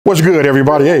What's good,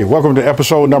 everybody? Hey, welcome to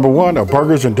episode number 1 of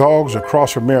Burgers and Dogs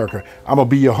Across America. I'm gonna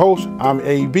be your host. I'm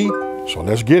AB, so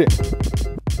let's get it.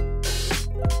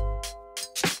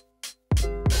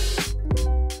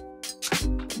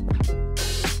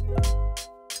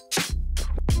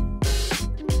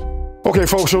 Okay,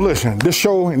 folks, so listen, this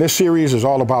show and this series is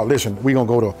all about, listen, we're gonna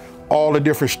go to all the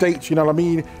different states, you know what I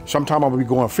mean? Sometime I'll be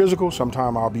going physical,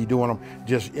 sometime I'll be doing them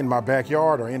just in my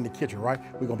backyard or in the kitchen, right?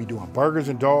 We're gonna be doing burgers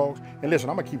and dogs. And listen,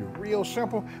 I'm gonna keep it real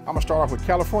simple. I'm gonna start off with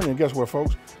California, and guess what,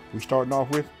 folks? We're starting off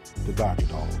with the Dodger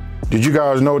dog. Did you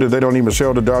guys know that they don't even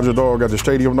sell the Dodger dog at the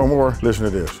stadium no more? Listen to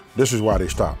this. This is why they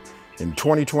stopped. In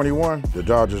 2021, the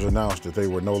Dodgers announced that they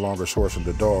were no longer sourcing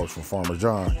the dogs from Farmer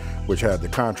John, which had the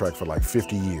contract for like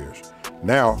 50 years.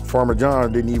 Now, Farmer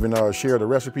John didn't even share the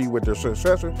recipe with their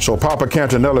successor, so Papa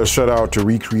Cantanella set out to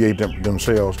recreate them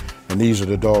themselves, and these are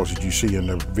the dogs that you see in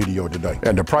the video today.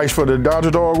 And the price for the Dodger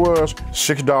dog was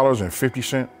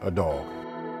 $6.50 a dog.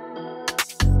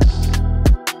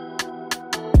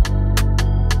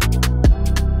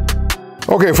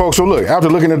 Okay, folks, so look, after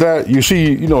looking at that, you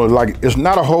see, you know, like it's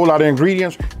not a whole lot of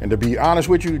ingredients. And to be honest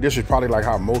with you, this is probably like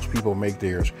how most people make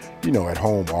theirs, you know, at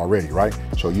home already, right?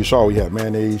 So you saw we had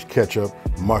mayonnaise, ketchup,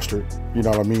 mustard, you know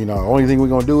what I mean? Only thing we're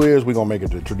gonna do is we're gonna make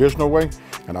it the traditional way.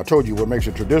 And I told you what makes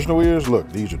it traditional is, look,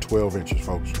 these are 12 inches,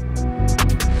 folks.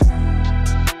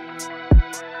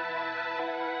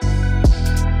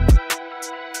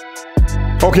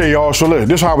 Okay, y'all, so look,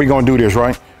 this is how we gonna do this,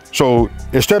 right? So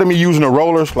instead of me using the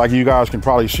rollers, like you guys can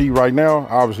probably see right now,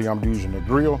 obviously I'm using the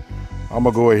grill. I'm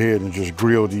gonna go ahead and just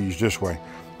grill these this way.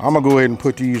 I'm gonna go ahead and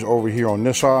put these over here on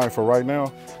this side for right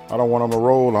now. I don't want them to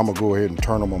roll. I'm gonna go ahead and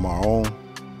turn them on my own,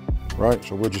 right?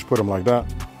 So we'll just put them like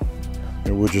that,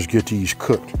 and we'll just get these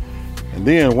cooked. And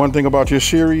then one thing about this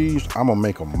series, I'm gonna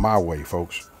make them my way,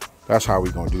 folks. That's how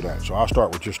we're gonna do that. So I'll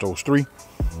start with just those 3.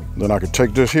 Then I can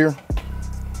take this here.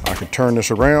 I can turn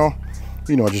this around.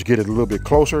 You know, just get it a little bit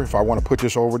closer if I want to put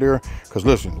this over there. Because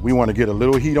listen, we want to get a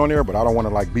little heat on there, but I don't want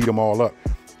to like beat them all up.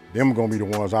 Them are going to be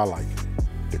the ones I like,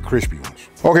 the crispy ones.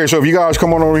 Okay, so if you guys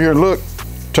come on over here and look,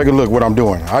 take a look what I'm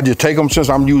doing. I just take them, since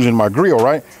I'm using my grill,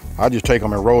 right? I just take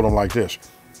them and roll them like this.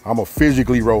 I'm going to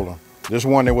physically roll them. This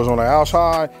one that was on the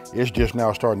outside, it's just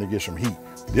now starting to get some heat.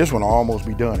 This one will almost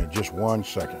be done in just 1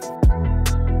 second.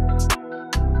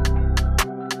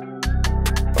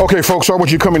 Okay, folks, so I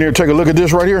want you to come in here and take a look at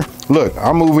this right here. Look,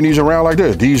 I'm moving these around like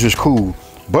this. These is cool.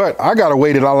 But I got a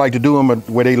way that I like to do them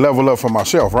where they level up for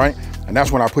myself, right? And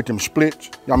that's when I put them splits,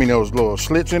 I mean those little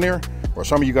slits in there, or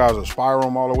some of you guys will spiral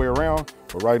them all the way around.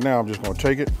 But right now, I'm just gonna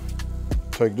take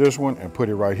this one and put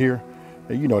it right here.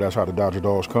 And you know that's how the Dodger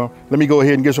dogs come. Let me go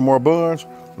ahead and get some more buns.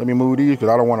 Let me move these because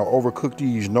I don't want to overcook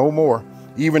these no more.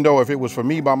 Even though if it was for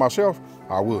me by myself,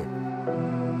 I would.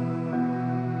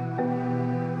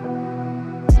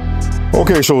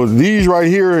 Okay, so these right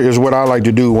here is what I like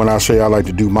to do when I say I like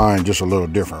to do mine just a little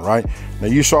different, right? Now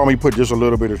you saw me put just a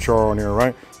little bit of char on there,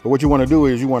 right? But what you want to do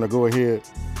is you want to go ahead.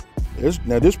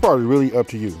 Now this part is really up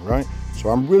to you, right? So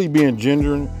I'm really being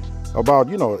ginger about,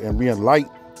 you know, and being light,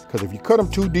 because if you cut them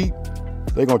too deep,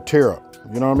 they're gonna tear up.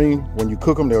 You know what I mean? When you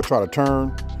cook them, they'll try to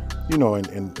turn, you know,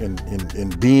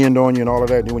 and bend on you and all of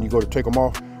that. And then when you go to take them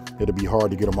off, it'll be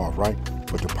hard to get them off, right?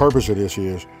 But the purpose of this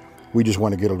is, we just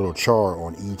want to get a little char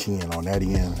on each end, on that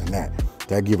end and that.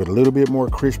 That give it a little bit more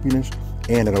crispiness,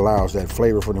 and it allows that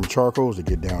flavor for them charcoals to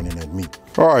get down in that meat.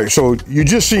 All right, so you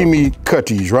just see me cut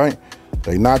these, right?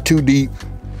 They're not too deep,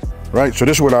 right? So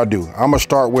this is what I do. I'm gonna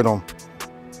start with them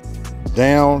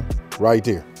down right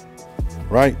there,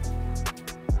 right?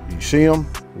 You see them?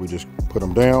 We just put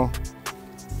them down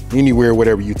anywhere,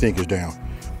 whatever you think is down.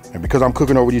 And because I'm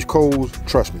cooking over these coals,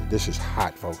 trust me, this is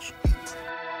hot, folks.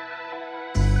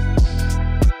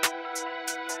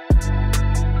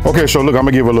 Okay, so look, I'm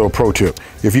gonna give a little pro tip.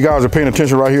 If you guys are paying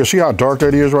attention right here, see how dark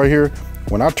that is right here?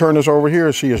 When I turn this over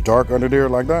here, see it's dark under there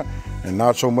like that, and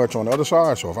not so much on the other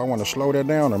side. So if I wanna slow that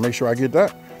down or make sure I get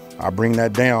that, I bring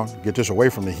that down, get this away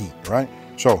from the heat, right?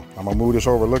 So I'm gonna move this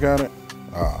over, look at it.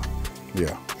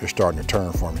 Yeah, it's starting to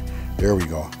turn for me. There we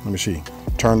go, let me see.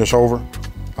 Turn this over.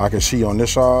 I can see on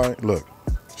this side, look,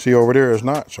 see over there it's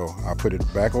not, so I put it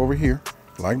back over here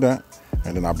like that,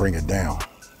 and then I bring it down,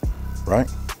 right?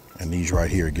 And these right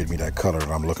here give me that color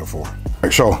that I'm looking for.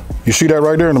 Right, so you see that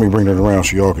right there? Let me bring that around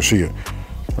so y'all can see it.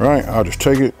 All right, I'll just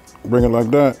take it, bring it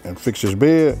like that, and fix his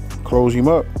bed, close him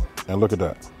up, and look at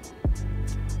that.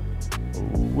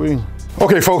 Ooh-wee.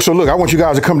 Okay, folks, so look, I want you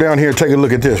guys to come down here and take a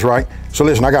look at this, right? So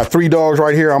listen, I got 3 dogs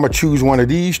right here. I'm gonna choose one of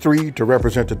these 3 to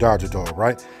represent the Dodger dog,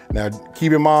 right? Now,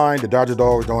 keep in mind, the Dodger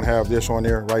dogs don't have this on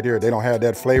there right there. They don't have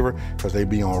that flavor because they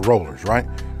be on rollers, right?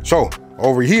 So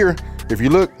over here, if you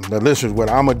look, now this is what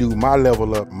I'm gonna do, my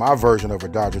level up, my version of a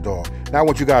Dodger dog. Now I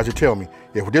want you guys to tell me,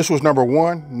 if this was number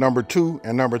 1, number 2,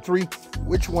 and number 3,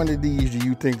 which one of these do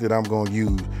you think that I'm gonna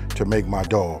use to make my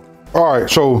dog? All right,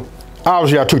 so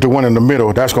obviously I took the one in the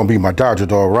middle, that's gonna be my Dodger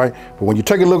dog, right? But when you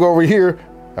take a look over here,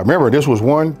 remember this was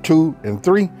 1, 2, and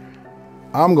 3.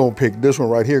 I'm gonna pick this one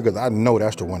right here because I know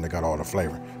that's the one that got all the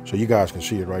flavor. So you guys can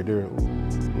see it right there.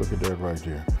 Ooh, look at that right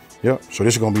there. Yep, so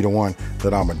this is gonna be the one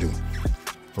that I'm gonna do,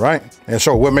 right? And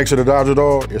so what makes it a Dodger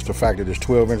dog? It's the fact that it's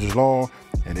 12 inches long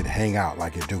and it hang out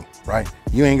like it do, right?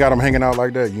 You ain't got them hanging out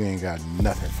like that, you ain't got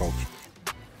nothing, folks.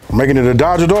 Making it a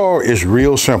Dodger dog is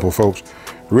real simple, folks.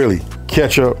 Really,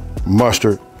 ketchup,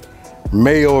 mustard,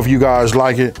 mayo if you guys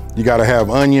like it. You gotta have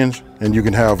onions and you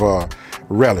can have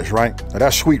relish, right? Now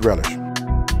that's sweet relish.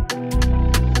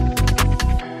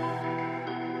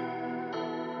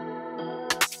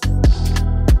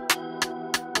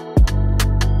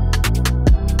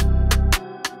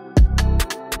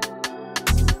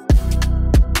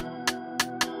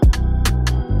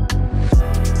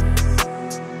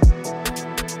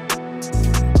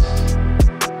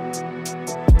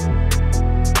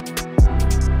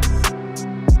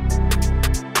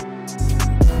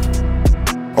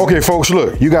 Okay, folks,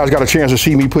 look, you guys got a chance to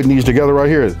see me putting these together right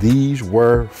here. These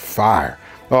were fire.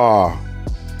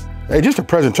 Hey, just a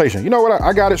presentation. You know what?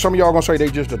 I got it. Some of y'all gonna say they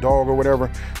just a dog or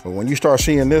whatever, but when you start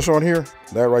seeing this on here,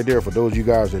 that right there, for those of you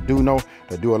guys that do know,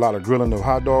 that do a lot of grilling of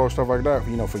hot dogs, stuff like that,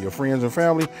 you know, for your friends and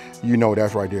family, you know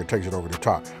that's right there, takes it over the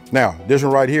top. Now, this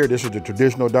one right here, this is the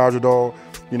traditional Dodger dog.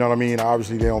 You know what I mean?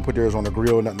 Obviously, they don't put theirs on the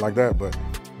grill or nothing like that, but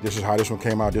this is how this one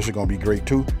came out. This is gonna be great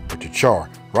too, with the char,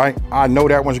 right? I know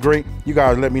that one's great. You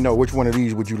guys let me know which one of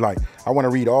these would you like. I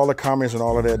wanna read all the comments and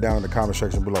all of that down in the comment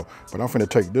section below. But I'm finna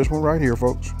take this one right here,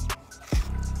 folks.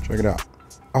 Check it out.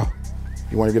 Oh,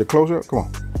 you wanna get a close up? Come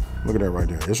on, look at that right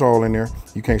there. It's all in there.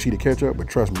 You can't see the ketchup, but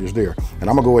trust me, it's there.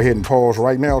 And I'm gonna go ahead and pause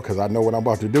right now because I know what I'm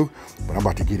about to do, but I'm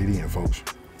about to get it in, folks.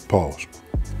 Pause.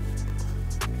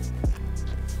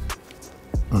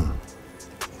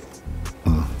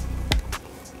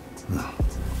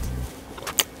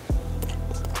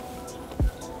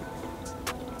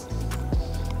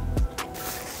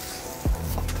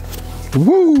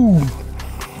 Woo!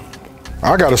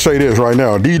 I gotta say this right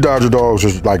now. These Dodger dogs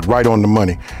is like right on the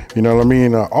money. You know what I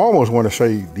mean? I almost want to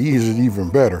say these is even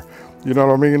better. You know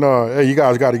what I mean? Hey, you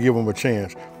guys got to give them a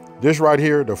chance. This right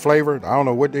here, the flavor, I don't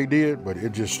know what they did, but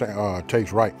it just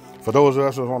tastes right. For those of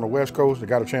us that's on the West Coast that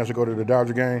got a chance to go to the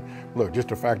Dodger game, look, just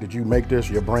the fact that you make this,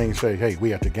 your brain say, hey,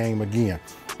 we at the game again,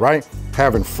 right?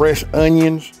 Having fresh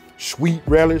onions, sweet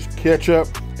relish, ketchup,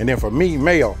 and then for me,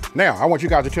 mayo. Now, I want you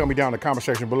guys to tell me down in the comment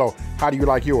section below, how do you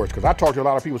like yours? Because I talk to a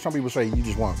lot of people. Some people say you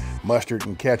just want mustard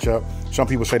and ketchup. Some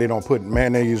people say they don't put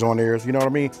mayonnaise on theirs. You know what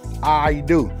I mean? I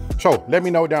do. So let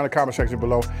me know down in the comment section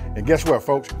below. And guess what,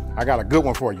 folks? I got a good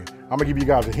one for you. I'm gonna give you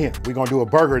guys a hint. We're gonna do a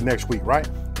burger next week, right?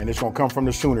 And it's gonna come from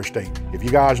the Sooner State. If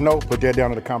you guys know, put that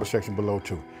down in the comment section below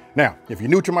too. Now, if you're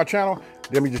new to my channel,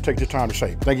 let me just take this time to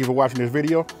say thank you for watching this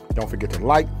video. Don't forget to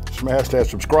like, smash that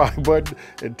subscribe button,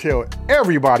 and tell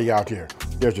everybody out there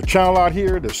there's a channel out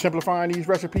here that's simplifying these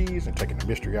recipes and taking the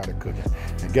mystery out of cooking.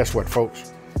 And guess what,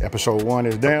 folks? Episode 1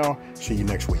 is down. See you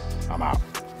next week. I'm out.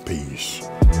 Peace.